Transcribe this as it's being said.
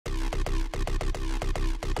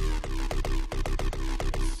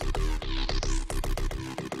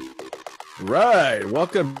Right.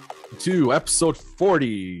 Welcome to episode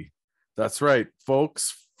 40. That's right,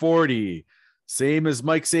 folks. 40. Same as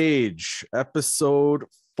Mike's age. Episode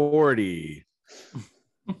 40.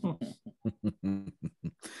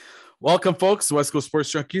 Welcome, folks. West Coast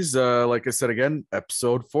Sports Junkies. Like I said again,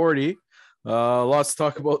 episode 40. Lots to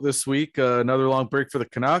talk about this week. Another long break for the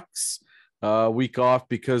Canucks. Week off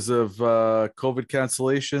because of COVID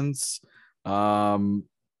cancellations.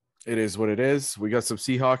 It is what it is. We got some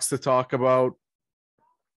Seahawks to talk about.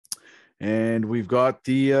 And we've got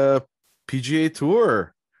the PGA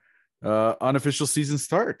Tour unofficial season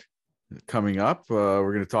start coming up.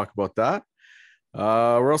 We're going to talk about that.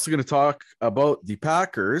 We're also going to talk about the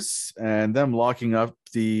Packers and them locking up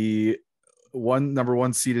the number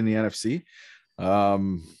one seed in the NFC. I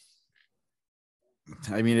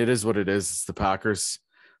mean, it is what it is. It's the Packers.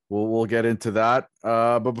 We'll get into that.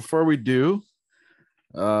 But before we do,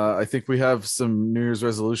 I think we have some New Year's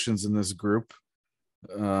resolutions in this group,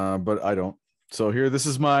 but I don't. So here, this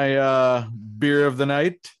is my beer of the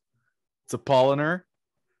night. It's a Polliner.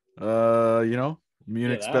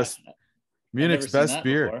 Munich's best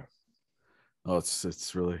beer. Before. Oh,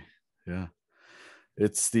 it's really, yeah.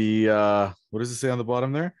 It's the what does it say on the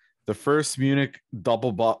bottom there? The first Munich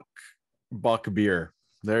double buck beer.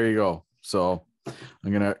 There you go. So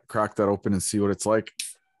I'm gonna crack that open and see what it's like.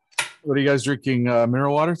 What are you guys drinking?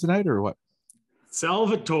 Mineral water tonight or what?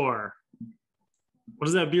 Salvatore. What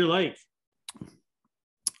is that beer like?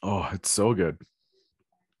 Oh, it's so good.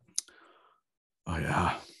 Oh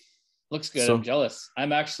yeah. Looks good. I'm jealous.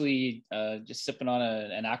 I'm actually just sipping on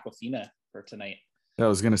an Aquafina for tonight. Yeah, I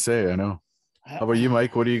was gonna say, I know. How about you,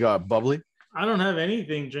 Mike? What do you got? Bubbly? I don't have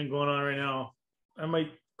anything drink going on right now. I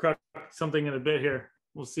might crack something in a bit here.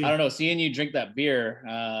 We'll see. I don't know. Seeing you drink that beer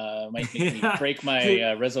might make me break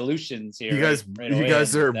my resolutions here. You guys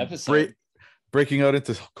are breaking out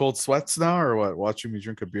into cold sweats now, or what? Watching me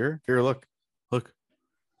drink a beer? Here, look.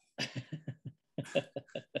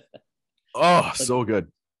 Oh, so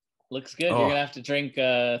good. Looks good. You're gonna have to drink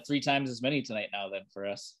 3 times as many tonight now then for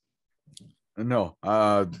us. No,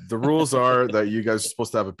 the rules are that you guys are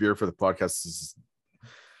supposed to have a beer for the podcast.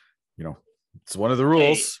 It's one of the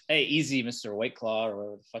rules. Hey, easy, Mr. White Claw, or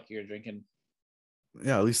whatever the fuck you're drinking.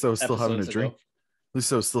 Yeah, at least I was still having a drink. At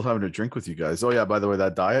least I was still having a drink with you guys. Oh yeah, by the way,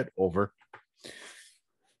 that diet over.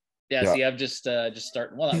 Yeah. See, I've just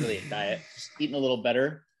starting. Well, not really a diet. Just eating a little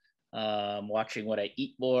better. Watching what I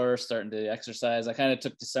eat more. Starting to exercise. I kind of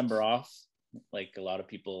took December off, like a lot of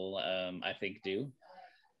people, I think do.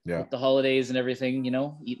 Yeah. With the holidays and everything,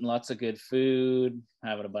 eating lots of good food,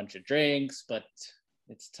 having a bunch of drinks, but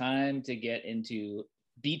it's time to get into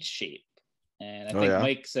beach shape. And I think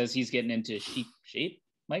Mike says he's getting into sheep shape.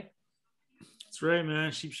 Mike? That's right,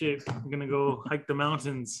 man. Sheep shape. I'm going to go hike the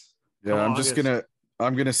mountains. Yeah, I'm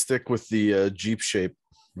going to stick with the Jeep shape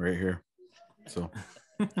right here. So.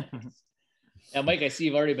 Now, Mike, I see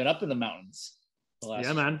you've already been up in the mountains the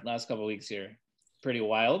last couple of weeks here. Pretty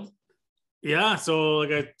wild. Yeah, so like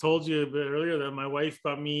I told you a bit earlier that my wife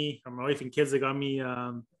and kids, they got me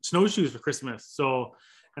snowshoes for Christmas. So,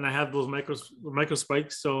 and I have those micro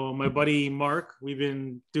spikes. So my buddy Mark, we've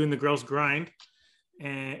been doing the girls grind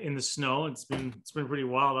and in the snow. It's been pretty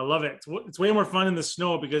wild. I love it. It's way more fun in the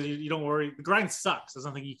snow because you don't worry. The grind sucks. There's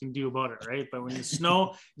nothing you can do about it, right? But when you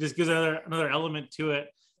snow, it just gives another element to it,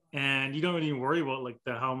 and you don't even worry about like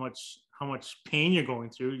how much pain you're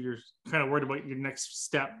going through. You're kind of worried about your next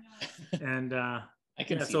step. And I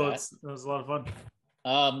can see so that. it was a lot of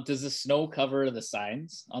fun. Does the snow cover the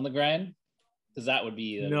signs on the grind? Because that would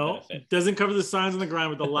be no, benefit. It doesn't cover the signs on the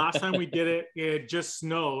grind. But the last time we did it, it just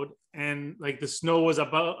snowed, and like the snow was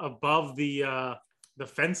above the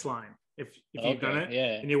fence line. If you've done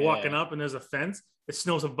it, and you're walking up, and there's a fence, it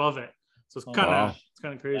snows above it. So it's kind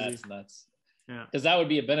of crazy. That's nuts. Yeah, because that would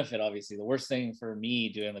be a benefit. Obviously, the worst thing for me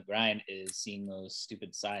doing the grind is seeing those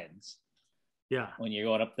stupid signs. Yeah, when you're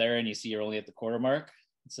going up there and you see you're only at the quarter mark,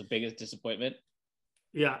 it's the biggest disappointment.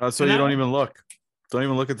 Yeah, so you don't even look. Don't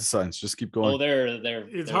even look at the signs. Just keep going. Oh, they're.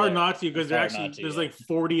 It's hard not to because there's like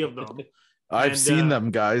 40 of them. I've seen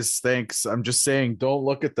them, guys. Thanks. I'm just saying, don't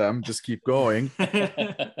look at them. Just keep going.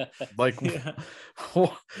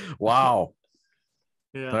 Wow.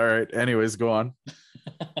 Yeah. All right. Anyways, go on.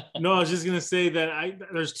 No, I was just gonna say that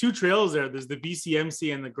there's 2 trails there. There's the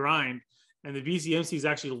BCMC and the grind, and the BCMC is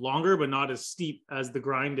actually longer but not as steep as the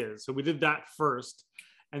grind is. So we did that first,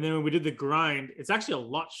 and then when we did the grind, it's actually a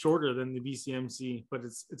lot shorter than the BCMC, but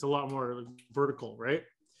it's a lot more vertical, right?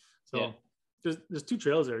 So there's 2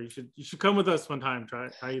 trails there. You should come with us one time. Try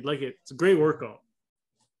it. You'd like it. It's a great workout.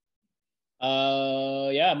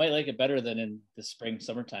 Yeah, I might like it better than in the spring,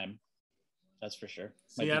 summertime. That's for sure.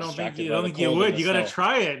 See, I don't think you would. You got to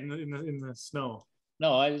try it in the snow.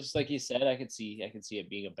 No, I just like you said, I could see it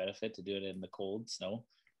being a benefit to do it in the cold snow.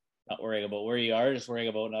 Not worrying about where you are, just worrying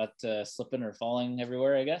about not slipping or falling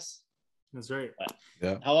everywhere, I guess. That's right. But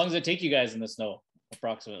yeah. How long does it take you guys in the snow?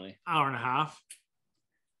 Approximately hour and a half.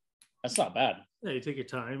 That's not bad. Yeah, you take your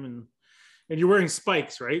time and you're wearing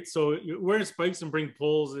spikes, right? So you're wearing spikes and bring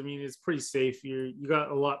poles. I mean, it's pretty safe. You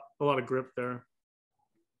got a lot of grip there.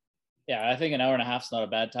 Yeah, I think an hour and a half is not a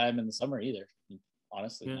bad time in the summer either.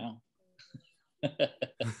 Honestly, now.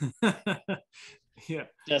 Yeah.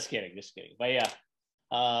 Just kidding. But yeah,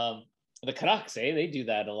 the Canucks, they do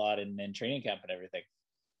that a lot in training camp and everything.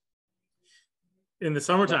 In the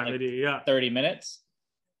summertime, like they do. Yeah. 30 minutes.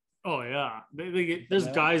 Oh yeah, they get. There's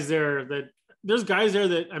guys there that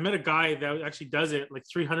I met a guy that actually does it like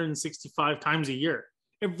 365 times a year,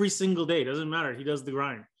 every single day. Doesn't matter. He does the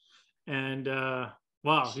grind, and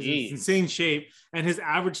wow, he's in insane shape. And his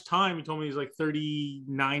average time, he told me, he's like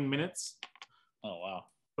 39 minutes. Oh wow!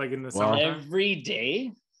 Like in the summer. Every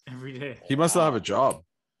day. He must not have a job.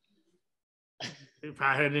 If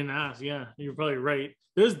I didn't ask, yeah, you're probably right.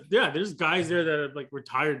 There's guys there that are like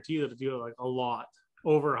retired too that do it like a lot,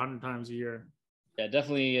 over 100 times a year. Yeah,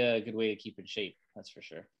 definitely a good way to keep in shape. That's for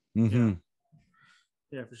sure. Mm-hmm.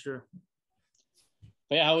 Yeah, for sure.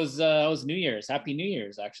 But yeah, how was New Year's? Happy New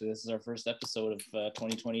Year's! Actually, this is our first episode of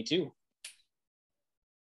 2022.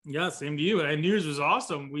 Yeah, same to you. And New Year's was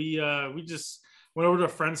awesome. We just went over to a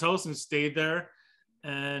friend's house and stayed there,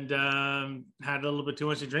 and had a little bit too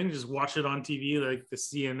much to drink. Just watched it on TV, like the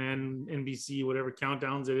CNN, NBC, whatever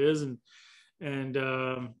countdowns it is, and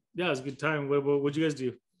yeah, it was a good time. What'd you guys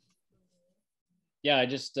do? Yeah, I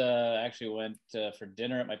just actually went for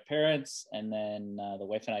dinner at my parents', and then the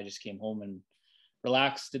wife and I just came home and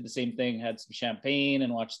relaxed, did the same thing, had some champagne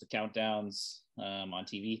and watched the countdowns on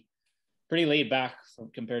TV. Pretty laid back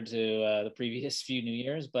compared to the previous few New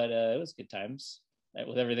Year's, but it was good times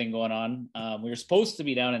with everything going on. We were supposed to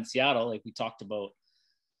be down in Seattle, like we talked about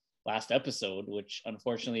last episode, which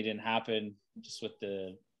unfortunately didn't happen just with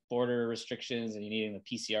the border restrictions and you needing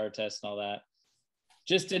the PCR test and all that.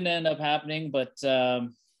 Just didn't end up happening, but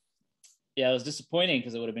yeah, it was disappointing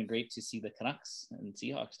because it would have been great to see the Canucks and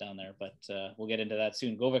Seahawks down there, but we'll get into that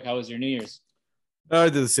soon. Govik, how was your New Year's? I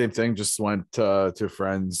did the same thing. Just went to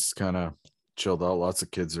friends, kind of chilled out. Lots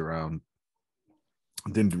of kids around.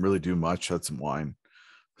 Didn't really do much. Had some wine,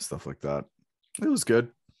 stuff like that. It was good.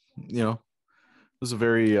 You know, it was a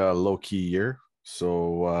very low key year,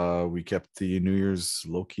 so we kept the New Year's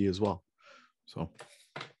low key as well. So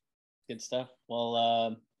good stuff.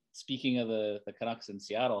 Well, speaking of the Canucks in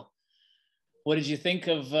Seattle, what did you think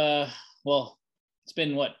of? Well, it's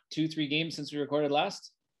been what 2-3 games since we recorded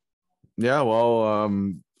last. Yeah, well,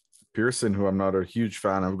 Pearson, who I'm not a huge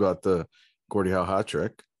fan of, got the Gordie Howe hat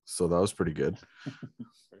trick, so that was pretty good.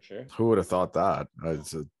 For sure. Who would have thought that?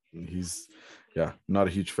 He's not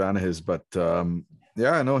a huge fan of his, but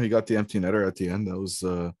yeah, I know he got the empty netter at the end. That was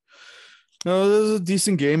no, it was a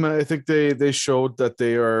decent game. I think they showed that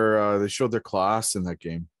they showed their class in that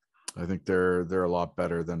game. I think they're a lot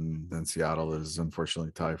better than Seattle is.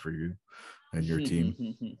 Unfortunately, Ty, for you and your team.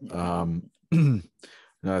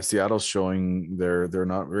 Seattle's showing they're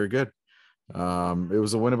not very good. It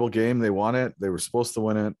was a winnable game. They won it. They were supposed to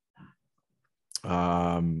win it.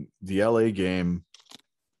 The LA game.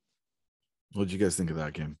 What did you guys think of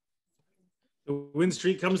that game? The win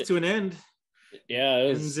streak comes to an end. Yeah, it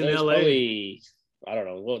was LA. Probably, I don't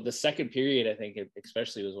know. Well, the second period, I think,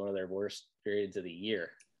 especially was one of their worst periods of the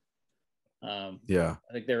year. Yeah,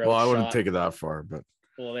 I think they were. Well, I wouldn't take it that far, but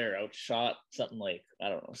they were outshot something like, I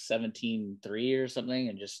don't know, 17-3 or something,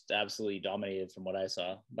 and just absolutely dominated from what I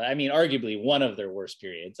saw. But I mean, arguably one of their worst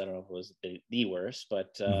periods. I don't know if it was the worst,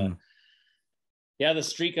 but yeah, the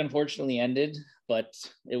streak unfortunately ended. But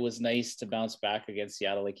it was nice to bounce back against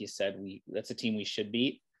Seattle, like you said. That's a team we should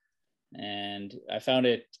beat. And I found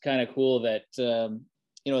it kind of cool that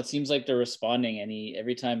it seems like they're responding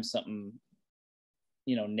every time something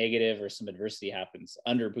negative or some adversity happens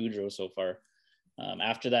under Boudreau so far.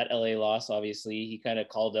 After that LA loss, obviously he kind of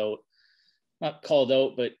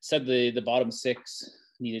but said the bottom six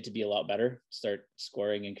needed to be a lot better, start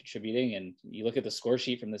scoring and contributing. And you look at the score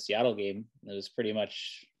sheet from the Seattle game, it was pretty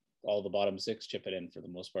much all the bottom six chipping in for the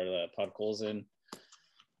most part. Podkolzin.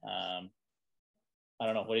 I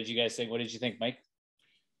don't know. What did you guys think? What did you think, Mike?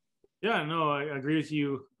 Yeah, no, I agree with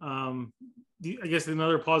you. I guess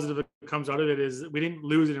another positive that comes out of it is we didn't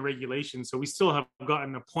lose in regulation. So we still have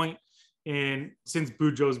gotten a point since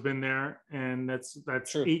Boudreau's been there, and that's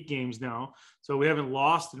True. 8 games now. So we haven't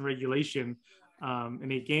lost in regulation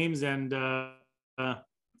in 8 games. And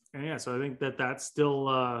And yeah, so I think that's still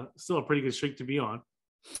a pretty good streak to be on.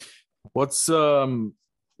 What's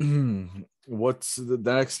what's the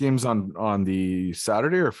next game's on the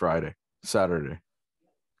Saturday or Friday? Saturday.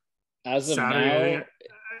 As of Saturday, now,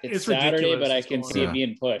 it's Saturday, ridiculous. but I It's can going see on. it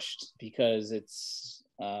being pushed because it's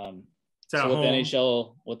It's at so what the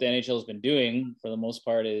home. NHL has been doing for the most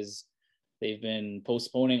part is they've been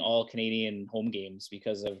postponing all Canadian home games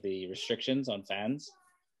because of the restrictions on fans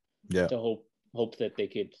Yeah. to hope that they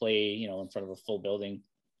could play, you know, in front of a full building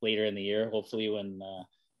later in the year, hopefully when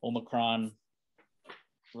Omicron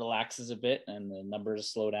relaxes a bit and the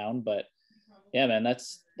numbers slow down. But yeah, man,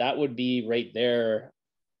 that would be right there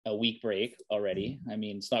a week break already. I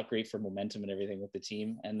mean, it's not great for momentum and everything with the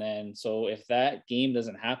team. And then, so if that game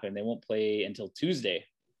doesn't happen, they won't play until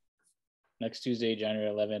next Tuesday, January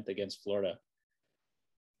 11th against Florida.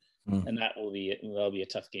 And that'll be a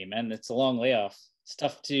tough game. And it's a long layoff. It's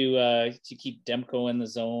tough to keep Demko in the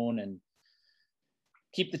zone and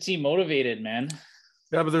keep the team motivated, man.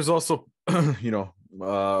 Yeah, but there's also,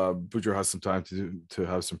 Boudreaux has some time to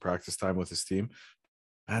have some practice time with his team.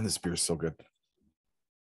 Man, this beer is so good.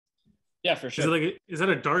 Yeah, for sure. Is that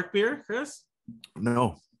a dark beer, Chris?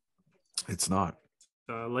 No, it's not.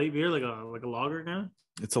 A light beer, like a lager kind of?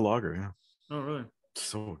 It's a lager, yeah. Oh, really?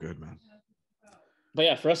 So good, man. But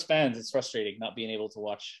yeah, for us fans, it's frustrating not being able to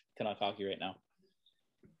watch Canuck hockey right now.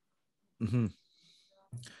 Mm-hmm.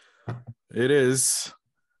 It is.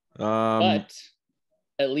 But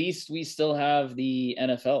at least we still have the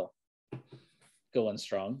NFL going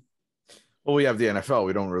strong. Well, we have the NFL.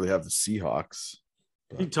 We don't really have the Seahawks.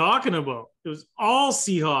 What are you talking about? It was all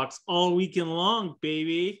Seahawks all weekend long,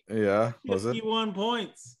 baby. Yeah, was it? 51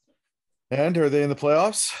 points. And are they in the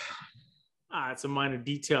playoffs? It's a minor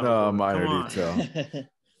detail. No, minor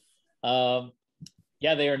detail.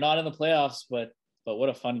 Yeah, they are not in the playoffs, but what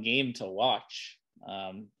a fun game to watch.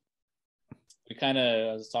 I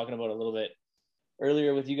was talking about a little bit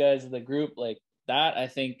earlier with you guys in the group, like that, I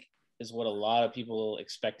think is what a lot of people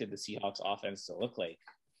expected the Seahawks offense to look like.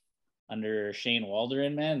 Under Shane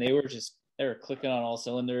Waldron, man, they were clicking on all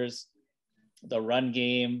cylinders. The run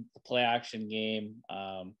game, the play action game.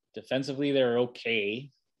 Defensively, they were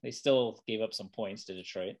okay. They still gave up some points to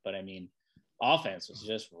Detroit, but I mean, offense was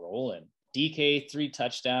just rolling. DK 3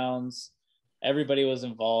 touchdowns. Everybody was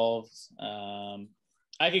involved.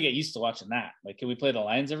 I could get used to watching that. Like, can we play the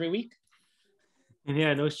Lions every week?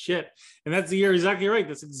 Yeah, no shit. And that's the year. Exactly right.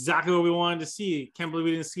 That's exactly what we wanted to see. Can't believe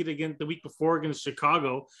we didn't see it again the week before against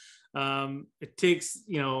Chicago. It takes,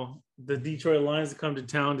 the Detroit Lions to come to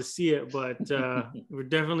town to see it, but we're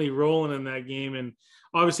definitely rolling in that game. And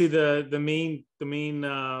obviously the main thing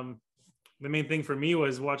for me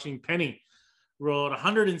was watching Penny roll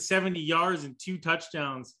 170 yards and 2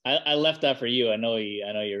 touchdowns. I left that for you. I know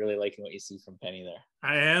you're really liking what you see from Penny there.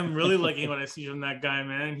 I am really liking what I see from that guy,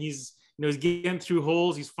 man. He's getting through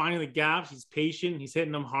holes. He's finding the gaps. He's patient. He's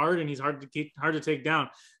hitting them hard, and he's hard to take down.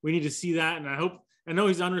 We need to see that. And I know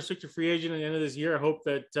he's unrestricted free agent at the end of this year. I hope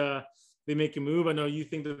that they make a move. I know you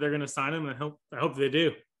think that they're going to sign him. And I hope they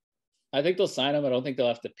do. I think they'll sign him. I don't think they'll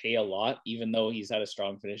have to pay a lot, even though he's had a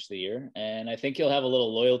strong finish of the year. And I think he'll have a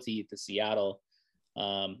little loyalty to Seattle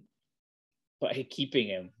by keeping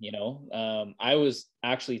him. I was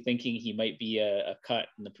actually thinking he might be a cut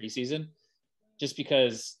in the preseason. Just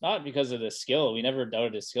not because of the skill. We never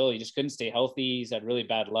doubted his skill. He just couldn't stay healthy. He's had really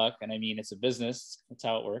bad luck. And I mean, it's a business. That's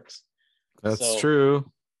how it works. That's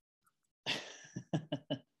true.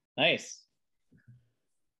 Nice.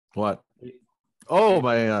 What? Oh,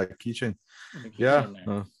 my keychain. Yeah.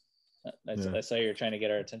 I saw you were trying to get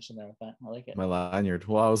our attention there with that. I like it. My lanyard.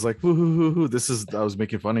 Well, I was like, woo. I was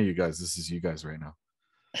making fun of you guys. This is you guys right now.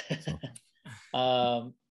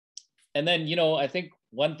 So. And then, I think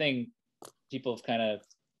one thing people have kind of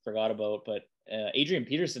forgot about, but Adrian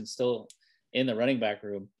Peterson's still in the running back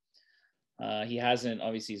room.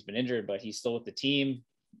 He's been injured, but he's still with the team.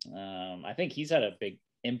 I think he's had a big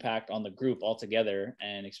impact on the group altogether,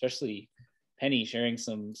 and especially Penny sharing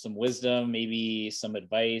some wisdom, maybe some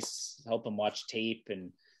advice, help him watch tape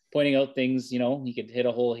and pointing out things, he could hit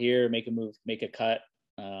a hole here, make a move, make a cut.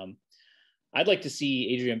 I'd like to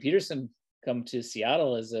see Adrian Peterson come to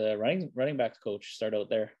Seattle as a running backs coach, start out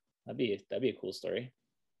there. That'd be a cool story.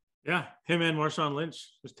 Yeah, him and Marshawn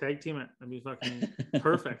Lynch just tag team it. That'd be fucking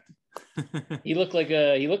perfect. He looked like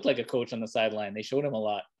a coach on the sideline. They showed him a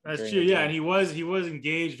lot. That's true. Yeah, and he was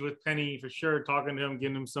engaged with Penny for sure, talking to him,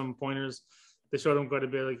 giving him some pointers. They showed him quite a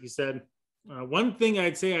bit, like you said. One thing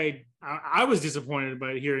I'd say I was disappointed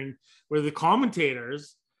by hearing were the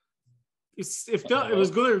commentators it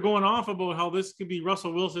was good going off about how this could be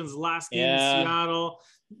Russell Wilson's last game in Seattle,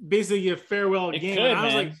 basically a farewell game. And I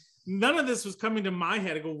was like, none of this was coming to my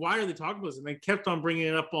head. I go, why are they talking about this? And they kept on bringing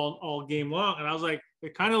it up all game long. And I was like,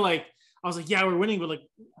 it kind of like, I was like, yeah, we're winning, but like,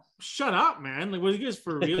 shut up, man. Like, what are you guys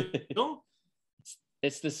for real?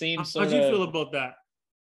 It's the same sort of. How'd you feel about that?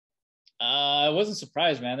 I wasn't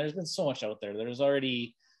surprised, man. There's been so much out there. There's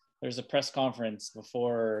a press conference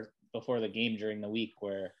before the game during the week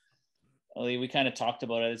where we kind of talked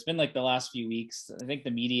about it. It's been like the last few weeks. I think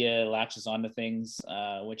the media latches onto things,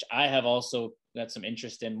 which I have also got some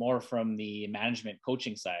interest in, more from the management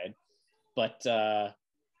coaching side. But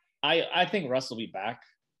I think Russ will be back.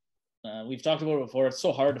 We've talked about it before. It's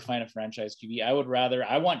so hard to find a franchise QB.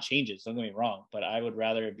 I want changes, don't get me wrong, but I would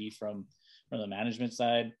rather it be from the management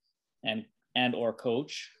side and or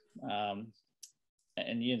coach. And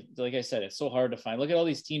like I said, it's so hard to find. Look at all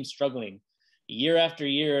these teams struggling year after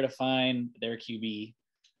year to find their QB.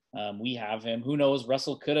 We have him. Who knows?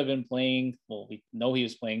 Russell could have been playing. Well, we know he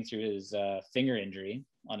was playing through his finger injury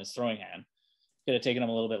on his throwing hand. Could have taken him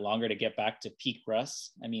a little bit longer to get back to peak Russ.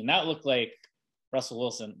 I mean, that looked like Russell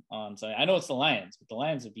Wilson on Sunday. I know it's the Lions, but the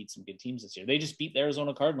Lions have beat some good teams this year. They just beat the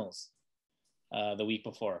Arizona Cardinals the week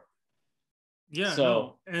before. Yeah.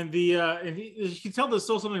 So, and you can tell there's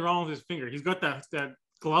still something wrong with his finger. He's got that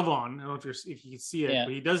glove on. I don't know if you can see it,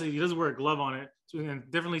 but he does wear a glove on it, so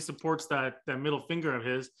it definitely supports that middle finger of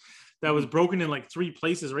his that was broken in like 3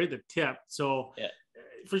 places right at the tip. So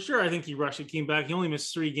for sure, I think he rushed it, came back. He only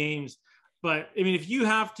missed 3 games. But I mean, if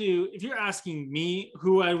you're asking me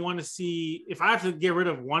who I want to see, if I have to get rid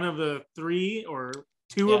of one of the 3 or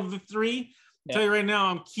 2 of the 3, I'll tell you right now,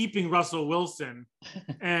 I'm keeping Russell Wilson.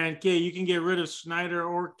 And okay, you can get rid of Schneider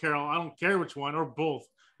or Carroll. I don't care which one, or both.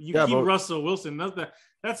 You keep Russell Wilson.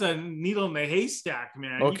 That's a needle in the haystack,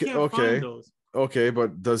 man. Okay, you can't find those. Okay,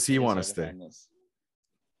 but does he want to stay?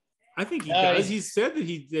 I think he does. He said that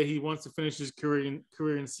he wants to finish his career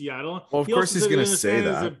in Seattle. Well, of course he's going to say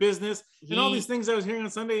that. As a business, and all these things I was hearing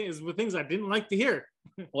on Sunday is the things I didn't like to hear.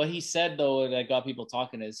 What he said, though, that got people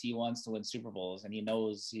talking is he wants to win Super Bowls, and he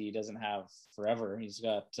knows he doesn't have forever. He's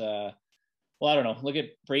got, I don't know. Look at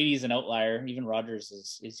Brady's an outlier. Even Rodgers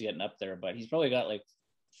is getting up there, but he's probably got like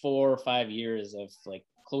 4 or 5 years of like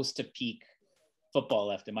close to peak football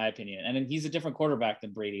left, in my opinion. And then he's a different quarterback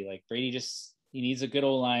than Brady. Like Brady he needs a good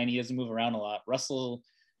O-line. He doesn't move around a lot. Russell,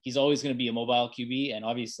 he's always going to be a mobile QB, and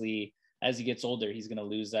obviously as he gets older, he's going to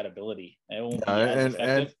lose that ability. It won't be as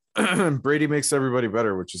effective. And Brady makes everybody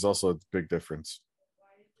better, which is also a big difference.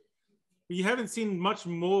 You haven't seen much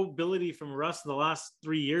mobility from Russ in the last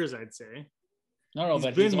 3 years, I'd say. No,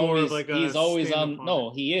 but he's always on.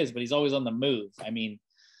 No, he is, but he's always on the move. I mean,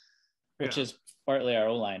 which is partly our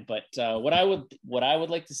O-line. But what I would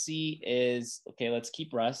like to see is, okay, let's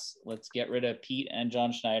keep Russ. Let's get rid of Pete and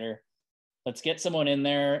John Schneider. Let's get someone in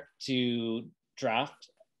there to draft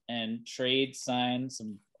and sign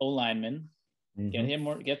some O-linemen.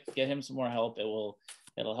 Mm-hmm. Get him some more help. It'll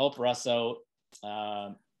help Russ out.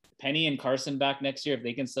 Penny and Carson back next year, if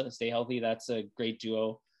they can stay healthy, that's a great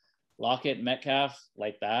duo. Lockett, Metcalf,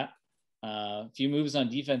 like that. A few moves on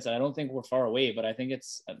defense. I don't think we're far away, but I think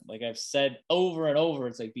it's like I've said over and over.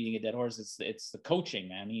 It's like beating a dead horse. It's the coaching,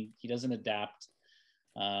 man. He doesn't adapt,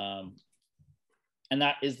 and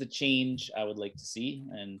that is the change I would like to see.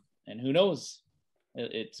 And who knows?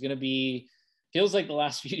 It's gonna be. Feels like the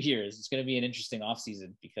last few years. It's gonna be an interesting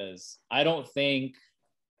offseason because I don't think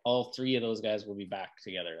all 3 of those guys will be back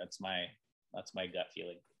together. That's my gut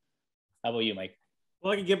feeling. How about you, Mike?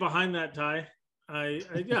 Well, I can get behind that, Ty. I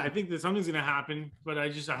think that something's going to happen, but I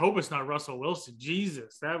hope it's not Russell Wilson.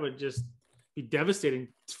 Jesus, that would just be devastating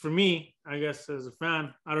for me, I guess, as a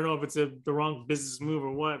fan. I don't know if it's the wrong business move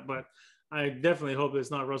or what, but I definitely hope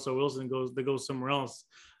it's not Russell Wilson that goes somewhere else.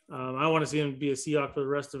 I want to see him be a Seahawk for the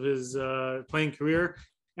rest of his playing career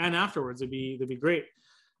and afterwards. It'd be great.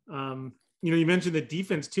 You mentioned the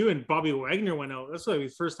defense too, and Bobby Wagner went out. That's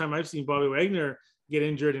the first time I've seen Bobby Wagner get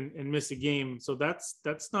injured and miss a game. So that's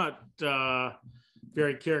not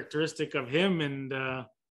very characteristic of him, and not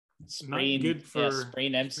good for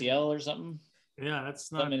sprained MCL or something. Yeah,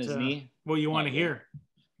 that's not something in his knee. What you want to hear.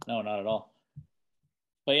 No, not at all.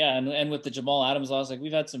 But yeah, and with the Jamal Adams loss, like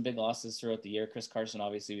we've had some big losses throughout the year. Chris Carson,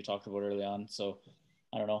 obviously, we talked about early on. So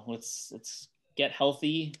I don't know. Let's get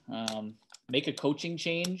healthy, make a coaching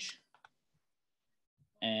change,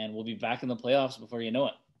 and we'll be back in the playoffs before you know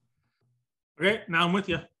it. Okay, now I'm with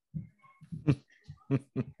you.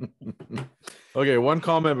 Okay, one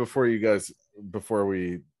comment before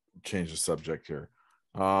we change the subject here.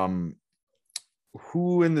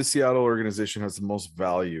 Who in the Seattle organization has the most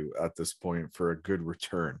value at this point for a good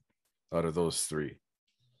return? out of those three?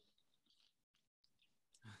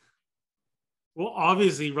 Well,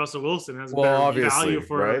 obviously Russell Wilson has Well, better value obviously,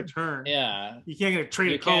 for a right? return. Yeah. You can't get a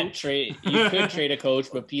trade You a can't coach. trade. You could trade a coach,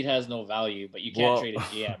 but Pete has no value. But you can't Well- trade a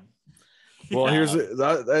GM. Well, Yeah. here's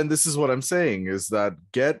that, and this is what I'm saying is that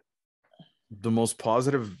get the most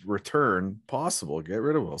positive return possible. Get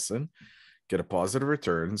rid of Wilson, get a positive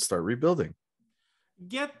return, and start rebuilding.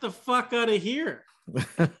 Get the fuck out of here.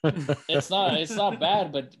 It's not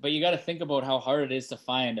bad, but you got to think about how hard it is to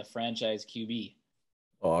find a franchise QB.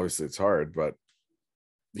 Well, obviously it's hard, but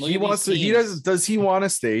Look he at wants to. these He teams. does he want to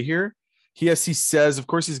stay here? Yes, he says. Of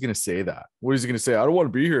course, he's going to say that. What is he going to say? I don't want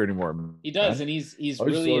to be here anymore. He does, man. and he's I just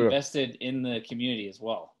really wanna- invested in the community as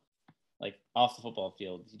well, like off the football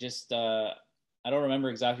field. He just I don't remember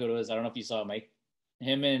exactly what it was. I don't know if you saw it, Mike.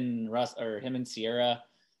 Him and Sierra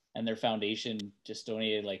and their foundation just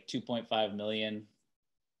donated like 2.5 million.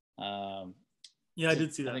 Yeah, I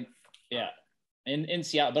did see that. I think, yeah, in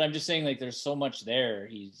Seattle. But I'm just saying, like, there's so much there.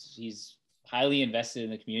 He's highly invested in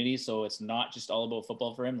the community, so it's not just all about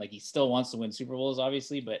football for him. Like, he still wants to win Super Bowls,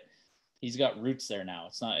 obviously, but he's got roots there now.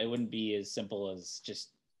 It wouldn't be as simple as just,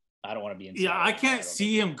 I don't want to be in Yeah, Seattle. I can't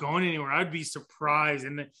see him going anywhere. I'd be surprised.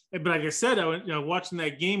 But like I said, I went, watching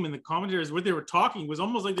that game and the commentators, what they were talking was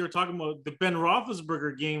almost like they were talking about the Ben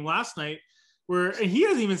Roethlisberger game last night, and he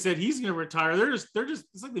hasn't even said he's going to retire. They're just.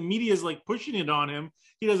 It's like the media is like pushing it on him.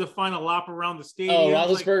 He does a final lap around the stadium. Oh,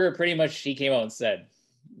 Roethlisberger pretty much, he came out and said.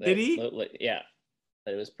 Did he? Yeah,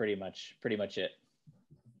 it was pretty much it.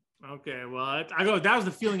 Okay, well, that was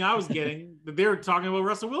the feeling I was getting, that they were talking about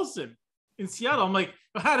Russell Wilson in Seattle. I'm like,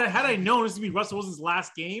 had I known this to be Russell Wilson's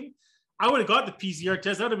last game, I would have got the PCR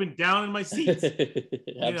test. I would have been down in my seats.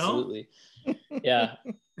 Absolutely. Yeah.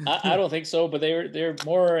 I don't think so, but they're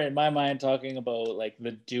more in my mind talking about like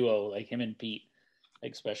the duo, like him and Pete,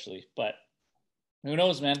 especially. But who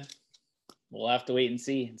knows, man? We'll have to wait and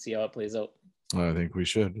see how it plays out. I think we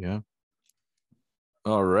should. Yeah.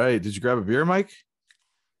 All right. Did you grab a beer, Mike?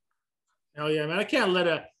 Hell yeah, man. I can't let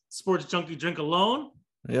a sports junkie drink alone.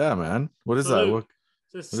 Yeah, man. What is Salute. that? What?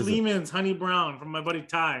 It's What is it? Sleeman's Honey Brown from my buddy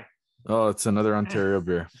Ty. Oh, it's another Ontario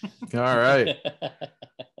beer. All right.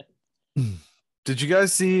 Did you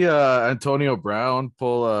guys see Antonio Brown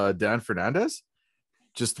pull Dan Fernandez?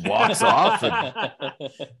 Just walks off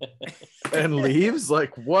and leaves.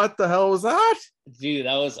 Like, what the hell was that? Dude,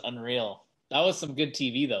 that was unreal. That was some good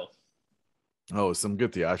TV, though. Oh, some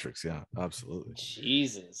good theatrics. Yeah, absolutely.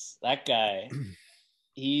 Jesus, that guy. I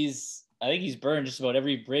think he's burned just about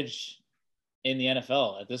every bridge in the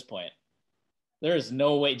NFL at this point. There is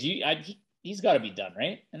no way. He's got to be done,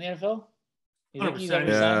 right? In the NFL? You think he's 100%.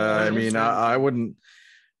 ever Yeah, signed? I mean, I wouldn't.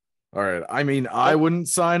 All right. I mean, I wouldn't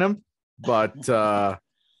sign him, but that's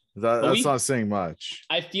not saying much.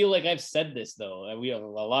 I feel like I've said this, though. A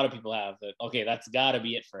lot of people have that. Okay, that's got to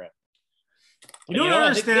be it for him. But, You don't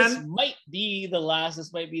I think understand. this might be the last.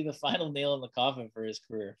 This might be the final nail in the coffin for his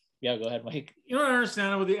career. Yeah, go ahead, Mike. You don't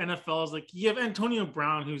understand with the NFL is like you have Antonio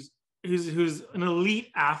Brown, who's an elite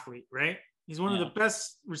athlete, right? He's one of the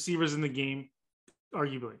best receivers in the game,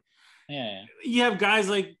 arguably. Yeah. You have guys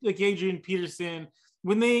like Adrian Peterson.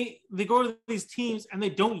 When they go to these teams and they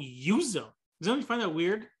don't use them, does anyone find that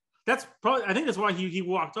weird? I think that's why he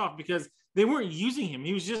walked off, because they weren't using him.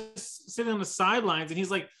 He was just sitting on the sidelines, and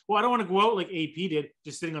he's like, well, I don't want to go out like AP did,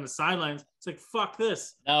 just sitting on the sidelines. It's like, fuck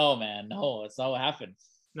this. No, man. No, it's not what happened.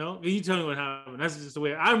 No, you tell me what happened. That's just the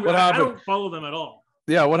way What I happened? don't follow them at all.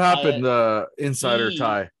 Yeah, what happened, Insider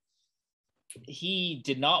Ty? He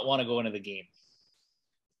did not want to go into the game.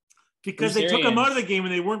 Because Bruce they took him Arians- out of the game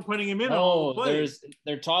and they weren't putting him in. No,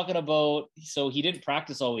 they're talking about, so he didn't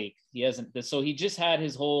practice all week. He hasn't. So he just had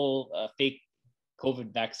his whole fake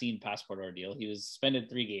COVID vaccine passport ordeal. He was suspended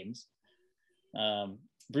 3 games.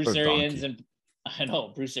 Bruce What a Arians donkey.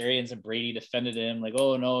 Bruce Arians and Brady defended him like,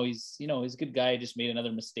 oh no, he's a good guy. Just made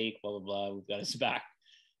another mistake. Blah blah blah. We've got his back.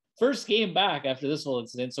 First game back after this whole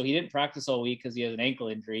incident. So he didn't practice all week because he has an ankle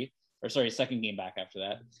injury. Or sorry, second game back after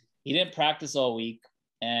that. He didn't practice all week.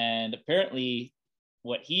 And apparently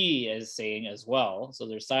what he is saying as well, so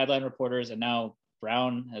there's sideline reporters, and now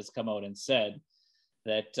Brown has come out and said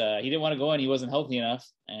that he didn't want to go in, he wasn't healthy enough,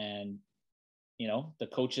 and the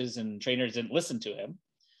coaches and trainers didn't listen to him.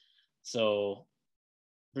 So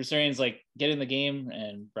Bruce Arians like, get in the game,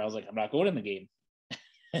 and Brown's like, I'm not going in the game.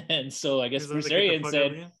 And so I guess Bruce Arians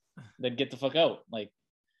said, then get the fuck out. Like,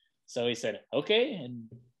 so he said, okay,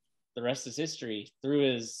 and the rest is history. Threw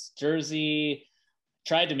his jersey,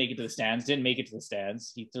 tried to make it to the stands, didn't make it to the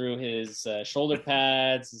stands. He threw his shoulder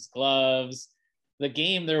pads, his gloves. The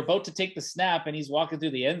game, they're about to take the snap, and he's walking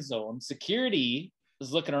through the end zone. Security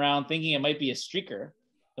is looking around thinking it might be a streaker.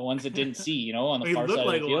 the ones that didn't see, on the They far look side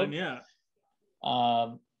like of the field. one, yeah.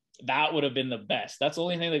 That would have been the best. That's the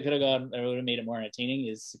only thing that could have gone, that would have made it more entertaining,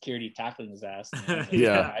 is security tackling his ass.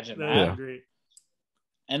 Imagine that. Great.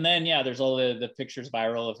 And then, there's all the pictures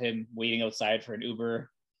viral of him waiting outside for an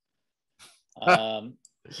Uber.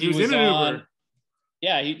 He was in an Uber.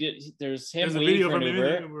 Yeah, he did. There's him There's a waiting video for an from Uber.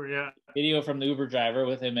 him in the Uber, yeah. Video from the Uber driver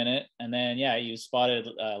with him in it. And then, he was spotted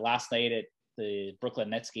last night at the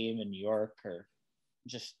Brooklyn Nets game in New York, or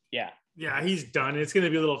just, Yeah, he's done. It's going to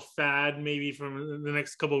be a little fad maybe from the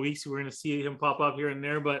next couple of weeks. We're going to see him pop up here and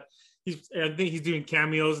there, but I think he's doing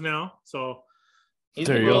cameos now. So he's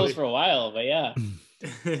been with us for a while, but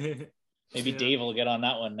maybe Dave will get on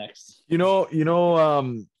that one next. When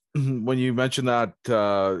you mentioned that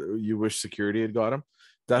you wish security had got him,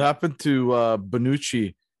 that happened to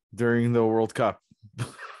Bonucci during the World Cup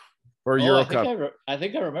or Euro Cup. I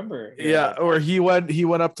think I remember. Yeah, or he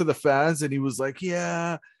went up to the fans and he was like,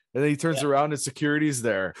 "Yeah," and then he turns around and security's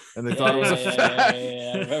there, and they thought it was a fan.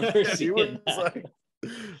 I remember seeing that. Like,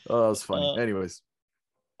 oh, that was funny. Anyways,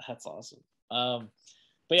 that's awesome.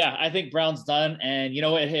 But I think Brown's done, and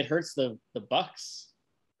it hurts the Bucks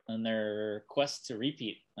and their quest to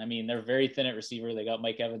repeat. I mean, they're very thin at receiver. They got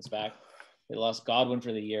Mike Evans back. They lost Godwin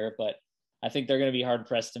for the year, but I think they're going to be hard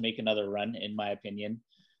pressed to make another run, in my opinion.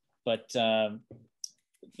 But the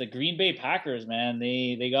Green Bay Packers, man,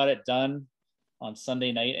 they got it done on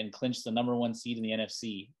Sunday night and clinched the number 1 seed in the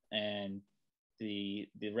NFC. And the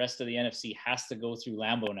rest of the NFC has to go through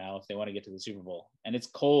Lambeau now if they want to get to the Super Bowl. And it's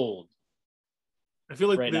cold. I feel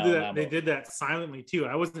like they did that silently too.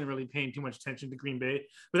 I wasn't really paying too much attention to Green Bay,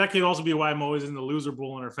 but that could also be why I'm always in the loser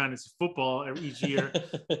bowl in our fantasy football each year.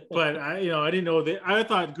 But I didn't know that. I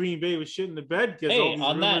thought Green Bay was shitting the bed. Hey,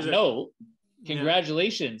 on that note,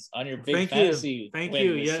 congratulations on your big fantasy win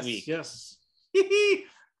this week. Yes.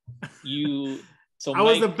 So I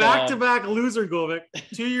was the back-to-back loser, Govik.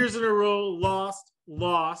 2 years in a row,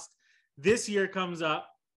 lost. This year comes up.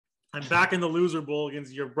 I'm back in the loser bowl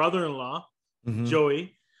against your brother-in-law. Mm-hmm.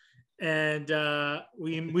 Joey, and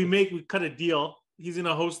we cut a deal. He's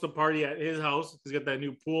gonna host the party at his house. He's got that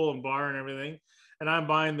new pool and bar and everything, and I'm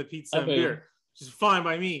buying the pizza and beer, which is fine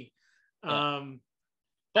by me. But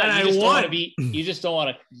you just don't want to be. You just don't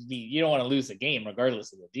want to be. You don't want to lose the game,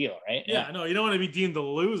 regardless of the deal, right? Yeah, no, you don't want to be deemed the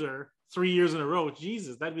loser 3 years in a row.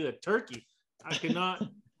 Jesus, that'd be the turkey. I could not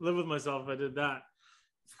live with myself if I did that.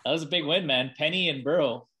 That was a big win, man. Penny and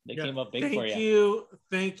Burrow. They came up big for you.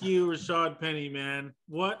 Thank you, Rashad Penny, man.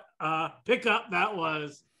 What a pickup that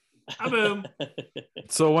was. Boom.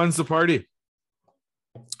 So when's the party?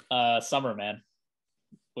 Summer, man.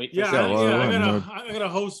 Wait. I'm gonna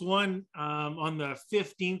host one on the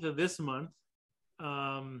 15th of this month.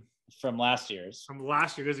 From last year,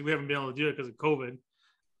 because we haven't been able to do it because of COVID.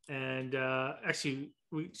 And actually,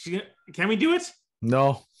 can we do it?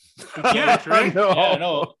 No. We can't, right? No. Yeah,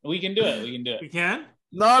 no, we can do it. We can?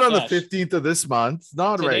 Not on the 15th of this month.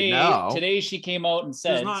 Not right now. Today she came out and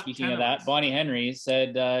said, speaking of that, Bonnie Henry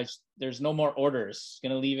said there's no more orders.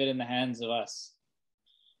 Going to leave it in the hands of us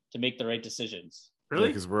to make the right decisions. Really?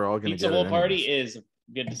 Because we're all going to get the whole party is a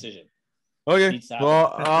good decision. Okay.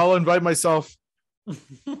 Well, I'll invite myself.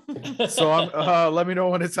 So let me know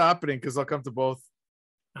when it's happening because I'll come to both.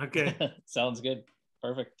 Okay. Sounds good.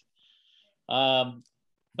 Perfect. But on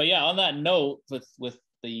that note, with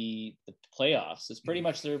the playoffs, they're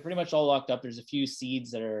pretty much all locked up. There's a few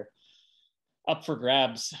seeds that are up for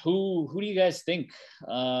grabs. Who do you guys think,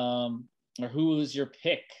 or who is your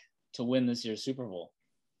pick to win this year's Super Bowl?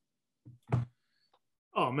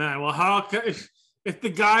 Oh man, well, if the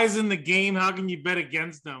guy's in the game, how can you bet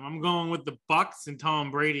against them? I'm going with the Bucks and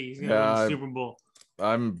Tom Brady. He's gonna win the Super Bowl.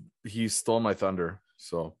 He stole my thunder,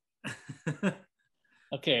 so.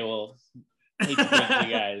 Okay, well. Hate to break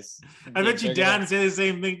you guys. I bet you Dan said the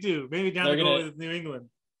same thing too. Maybe Dan would go with New England.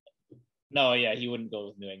 No, he wouldn't go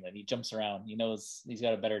with New England. He jumps around. He knows he's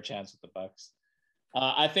got a better chance with the Bucks.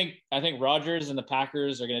 I think Rodgers and the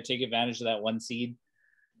Packers are going to take advantage of that 1 seed.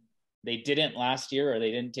 They didn't last year, or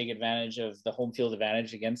they didn't take advantage of the home field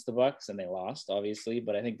advantage against the Bucks, and they lost, obviously.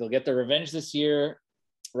 But I think they'll get their revenge this year.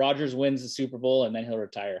 Rodgers wins the Super Bowl, and then he'll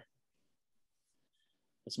retire.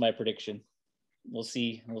 That's my prediction. We'll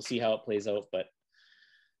see how it plays out, but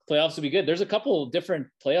playoffs will be good. There's a couple different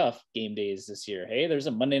playoff game days this year. Hey, there's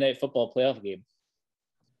a Monday Night Football playoff game.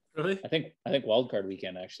 Really? I think wild card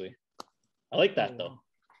weekend, actually. I like that though.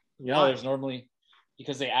 Yeah, there's normally,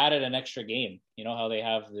 because they added an extra game. You know how they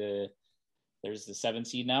have there's the 7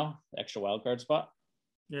 seed now, the extra wild card spot.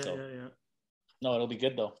 Yeah. No, it'll be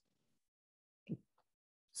good though.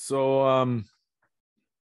 So I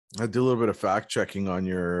did a little bit of fact checking on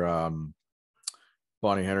your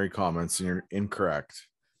Bonnie Henry comments, and you're incorrect.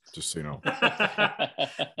 Just so you know.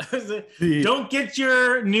 Don't get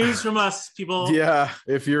your news from us, people. Yeah,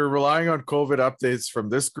 if you're relying on COVID updates from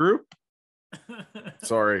this group,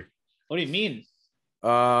 sorry. What do you mean?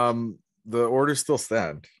 The orders still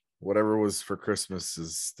stand. Whatever was for Christmas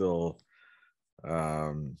is still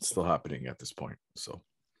happening at this point. So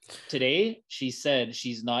today she said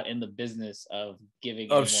she's not in the business of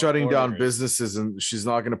shutting down businesses, and she's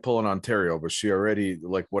not going to pull in Ontario, but she already,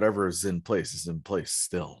 like, whatever is in place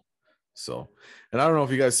still. So, and I don't know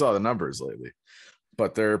if you guys saw the numbers lately,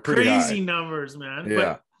 but they're pretty crazy high. Numbers, man.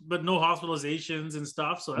 Yeah. But no hospitalizations and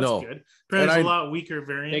stuff, so that's good. Apparently, a lot weaker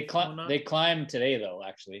variant. They climbed today, though.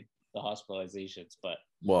 Actually, the hospitalizations, but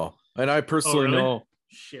and I personally know.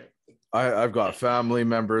 Shit. I've got family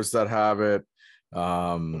members that have it.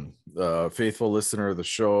 Faithful listener of the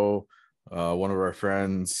show, one of our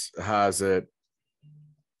friends has it.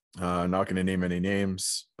 Not going to name any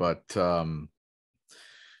names, but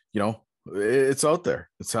it's out there.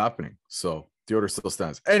 It's happening. So the order still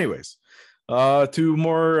stands. Anyways, to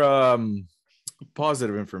more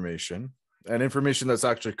positive information and information that's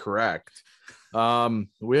actually correct. We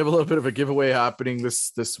have a little bit of a giveaway happening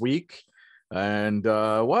this week. And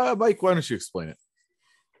Mike, why don't you explain it?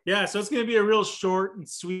 Yeah, so it's going to be a real short and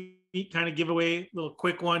sweet kind of giveaway, little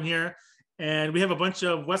quick one here. And we have a bunch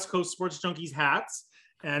of West Coast Sports Junkies hats.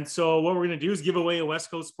 And so what we're going to do is give away a West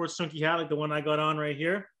Coast Sports Junkie hat, like the one I got on right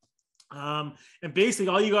here. And basically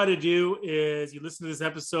all you got to do is you listen to this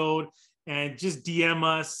episode and just DM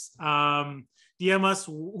us.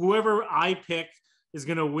 Whoever I pick is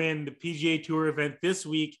going to win the PGA Tour event this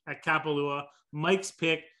week at Kapalua. Mike's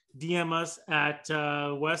pick. DM us at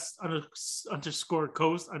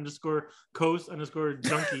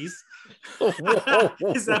West_Coast_Junkies.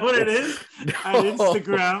 Is that what it is? No. At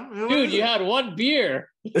Instagram. Dude, you had one beer.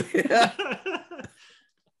 Yeah.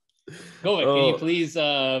 Go ahead. Can you please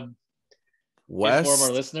inform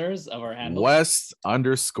our listeners of our handle?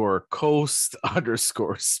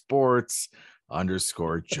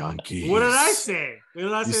 West_Sports_Junkies. What did I say?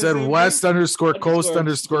 You said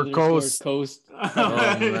West_Coast_Coast.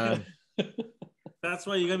 Oh, man. That's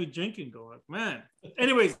why you gotta be drinking going, man.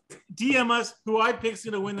 Anyways, DM us who I pick's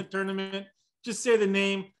gonna win the tournament. Just say the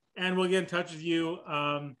name and we'll get in touch with you.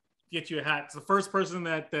 Get you a hat. It's the first person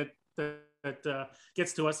that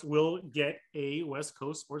gets to us will get a West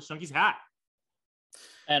Coast Sports Junkies hat.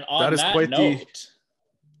 And on that note,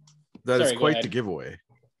 that is quite the giveaway.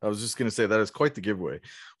 I was just going to say that is quite the giveaway.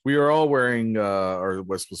 We are all wearing our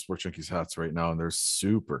West Coast Sports Junkies hats right now, and they're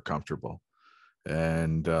super comfortable.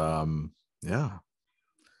 And great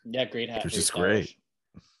hat. Which is great.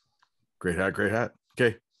 Great hat.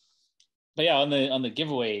 Okay. But yeah, on the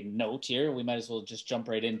giveaway note here, we might as well just jump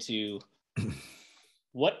right into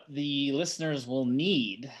what the listeners will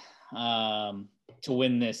need to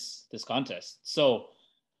win this contest. So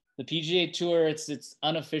the PGA Tour, its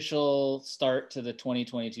unofficial start to the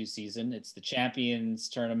 2022 season. It's the Champions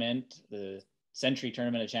Tournament, the Century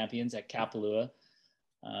Tournament of Champions at Kapalua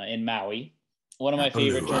in Maui. One of my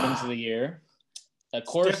favorite tournaments of the year. Of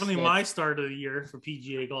course, definitely my start of the year for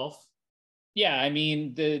PGA golf. Yeah, I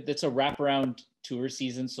mean, it's a wraparound tour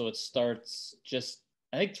season, so it starts just,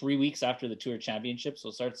 I think, 3 weeks after the Tour Championship. So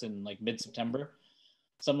it starts in like mid-September,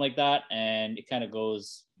 something like that, and it kind of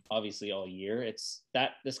goes obviously all year. It's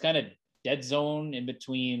this kind of dead zone in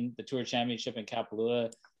between the Tour Championship and Kapalua.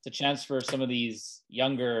 It's a chance for some of these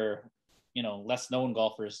younger, less known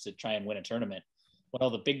golfers to try and win a tournament when all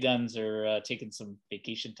the big guns are taking some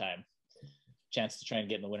vacation time. Chance to try and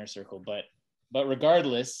get in the winner's circle. But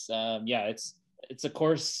regardless, it's a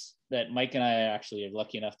course that Mike and I actually are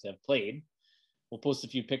lucky enough to have played. We'll post a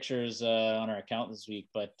few pictures on our account this week,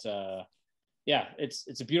 but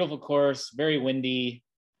it's a beautiful course, very windy.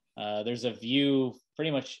 There's a view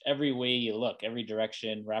pretty much every way you look, every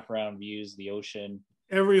direction, wraparound views, the ocean.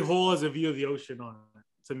 Every hole has a view of the ocean on it.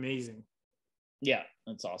 It's amazing. Yeah,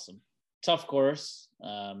 that's awesome. Tough course.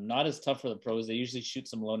 Not as tough for the pros. They usually shoot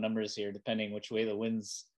some low numbers here, depending which way the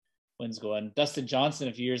wind's going. Dustin Johnson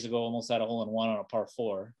a few years ago almost had a hole-in-one on a par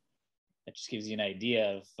 4. That just gives you an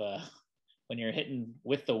idea of when you're hitting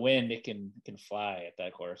with the wind, it can fly at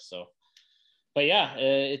that course. So, but yeah,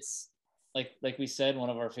 it's like we said, one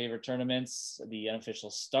of our favorite tournaments, the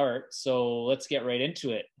unofficial start. So let's get right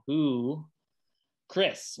into it.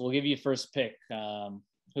 Chris, we'll give you first pick. Who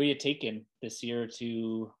are you taking this year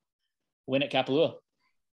to win at Kapalua?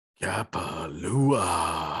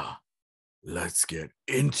 Kapalua. Let's get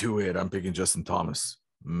into it. I'm picking Justin Thomas.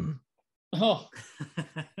 Oh,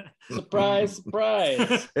 surprise,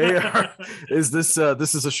 surprise. Hey, is this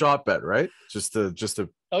is a shot bet, right? Just to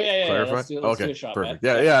Oh yeah. clarify. Let's do Okay, a shot perfect.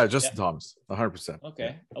 bet. Yeah, Justin Thomas, 100%.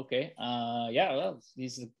 Okay. Yeah, well,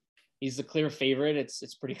 he's the clear favorite.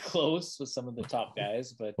 It's pretty close with some of the top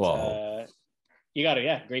guys, but you got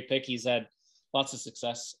it. Great pick. He's had lots of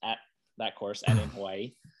success at that course and in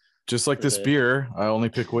Hawaii. Just like this beer, I only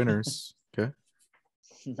pick winners. Okay.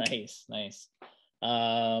 Nice.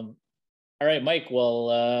 All right, Mike.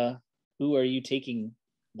 Well, who are you taking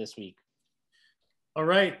this week? All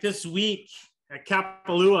right, this week at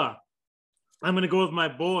Kapalua, I'm gonna go with my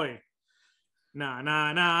boy. Na.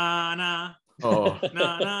 Oh.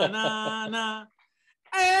 Na.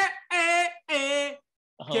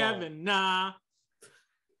 Kevin, nah.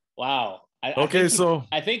 Wow.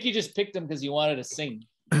 I think you just picked him because you wanted to sing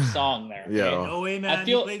your song there. Yeah. No way, man.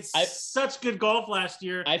 He played such good golf last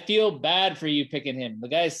year. I feel bad for you picking him. The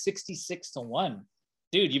guy's 66-1.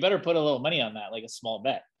 Dude, you better put a little money on that, like a small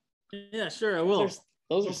bet. Yeah, sure, I will.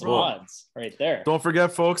 Those are some odds right there. Don't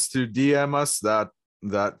forget, folks, to DM us that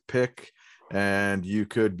pick, and you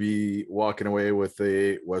could be walking away with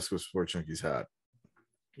a West Coast Sports Junkies hat.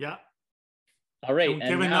 Yeah. All right. And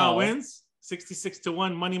Kevin now wins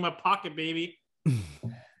 66-1, money in my pocket, baby.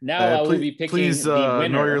 Now I will be picking. Please know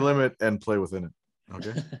your limit and play within it.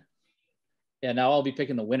 Okay. Yeah. Now I'll be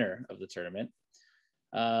picking the winner of the tournament.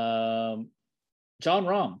 John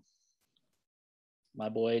Rahm. My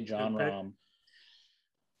boy, John Rahm.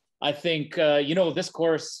 I think, this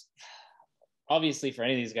course, obviously for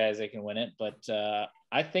any of these guys, they can win it, but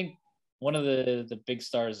I think one of the big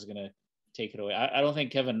stars is going to take it away. I don't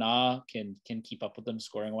think Kevin Na can keep up with them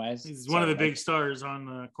scoring wise. He's one of the big stars on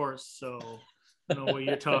the course, so I know what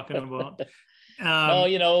you're talking about. Like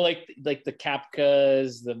the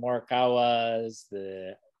Kapkas, the Morikawas,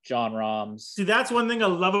 the John Rahms. See, that's one thing I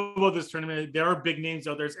love about this tournament. There are big names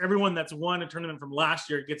out there. It's everyone that's won a tournament from last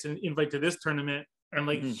year gets an invite to this tournament. And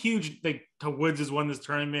huge, like Woods has won this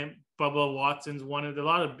tournament. Bubba Watson's won it. A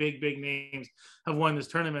lot of big names have won this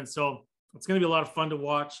tournament. So it's going to be a lot of fun to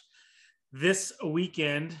watch this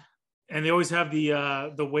weekend. And they always have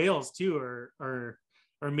the whales too, are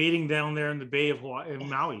mating down there in the Bay of Hawaii, in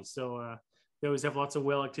Maui. So they always have lots of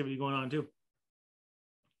whale activity going on too.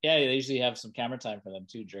 Yeah, they usually have some camera time for them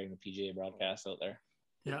too during the PGA broadcast out there.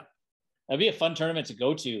 Yeah. That'd be a fun tournament to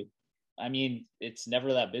go to. I mean, it's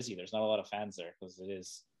never that busy. There's not a lot of fans there because it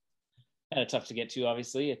is kind of tough to get to,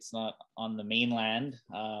 obviously. It's not on the mainland.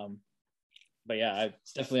 But yeah,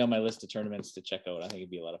 it's definitely on my list of tournaments to check out. I think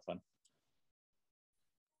it'd be a lot of fun.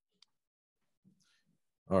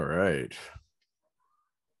 All right.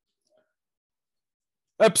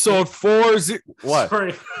 Episode 4. What?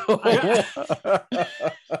 Sorry. I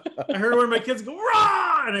heard one of my kids go,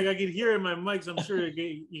 "Rah!" And I could hear it in my mic, so I'm sure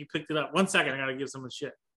you picked it up. 1 second, I got to give someone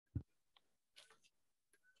shit.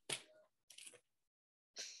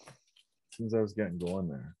 Since I was getting going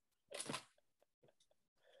there.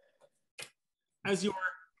 As you were.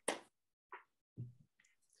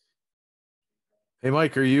 Hey,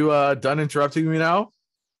 Mike, are you done interrupting me now?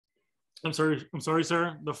 I'm sorry,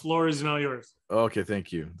 sir. The floor is now yours. Okay,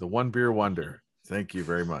 thank you. The one beer wonder. Thank you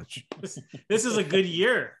very much. This is a good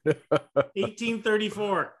year.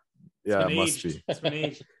 1834. Yeah, it must be. It's been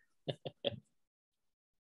aged.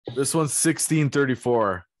 This one's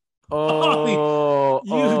 1634.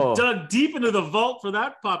 You dug deep into the vault for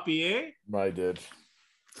that puppy, eh? I did.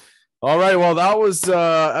 All right. Well, that was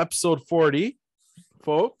episode 40,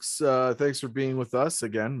 folks. Thanks for being with us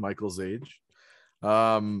again, Michael's Age.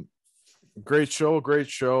 Great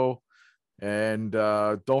show. And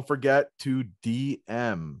don't forget to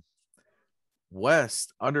DM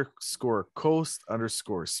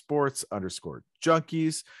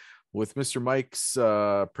West_Coast_Sports_Junkies with Mr. Mike's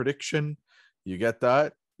prediction. You get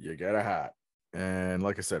that, you get a hat. And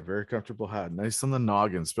like I said, very comfortable hat. Nice on the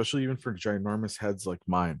noggin, especially even for ginormous heads like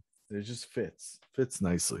mine. It just fits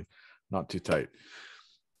nicely, not too tight.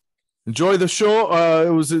 Enjoy the show.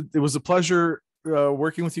 It was a pleasure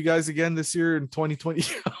working with you guys again this year in 2020.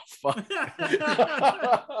 I'm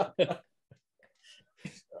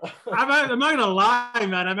not gonna lie,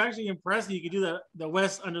 man. I'm actually impressed that you could do the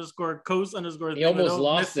West_Coast_. He almost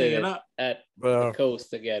lost it at the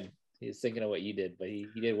coast again. He's thinking of what you did, but he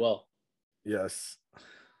did well. Yes.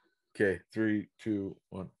 Okay, 3, 2,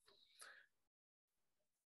 1.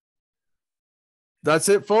 That's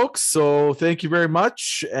it, folks. So thank you very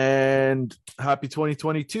much and happy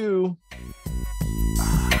 2022.